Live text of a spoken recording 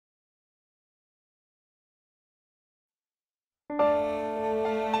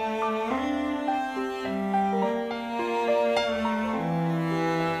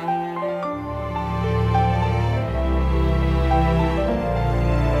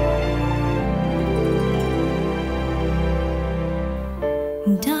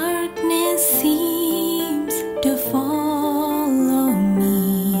Darkness seems to follow me.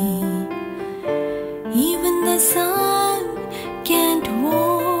 Even the sun can't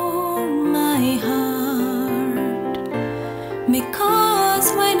warm my heart,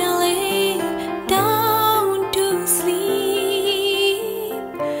 because when I lay down to sleep,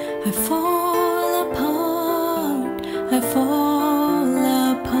 I fall apart, I fall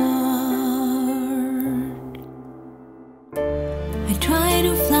apart. I try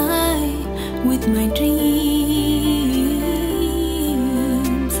to fly with my dreams.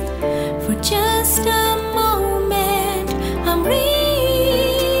 For just a moment, I'm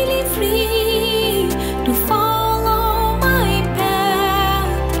really free to follow my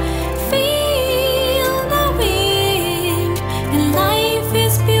path, feel the wind, and life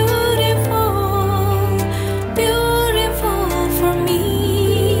is beautiful, beautiful for me.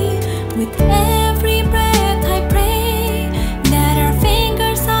 With every breath I pray that our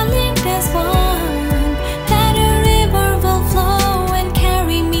fingers are linked as one, that a river will flow and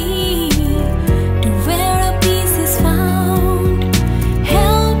carry me to where a peace is found.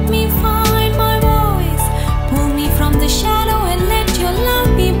 Help me find my voice, pull me from the shadow and let your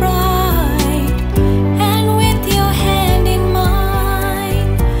love be bright. And with your hand in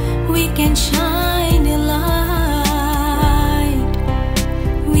mine, we can shine a light,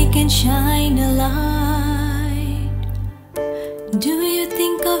 we can shine a light. Do you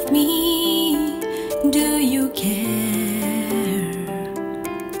think of me? Do you care?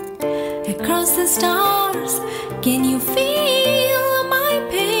 Across the stars, can you feel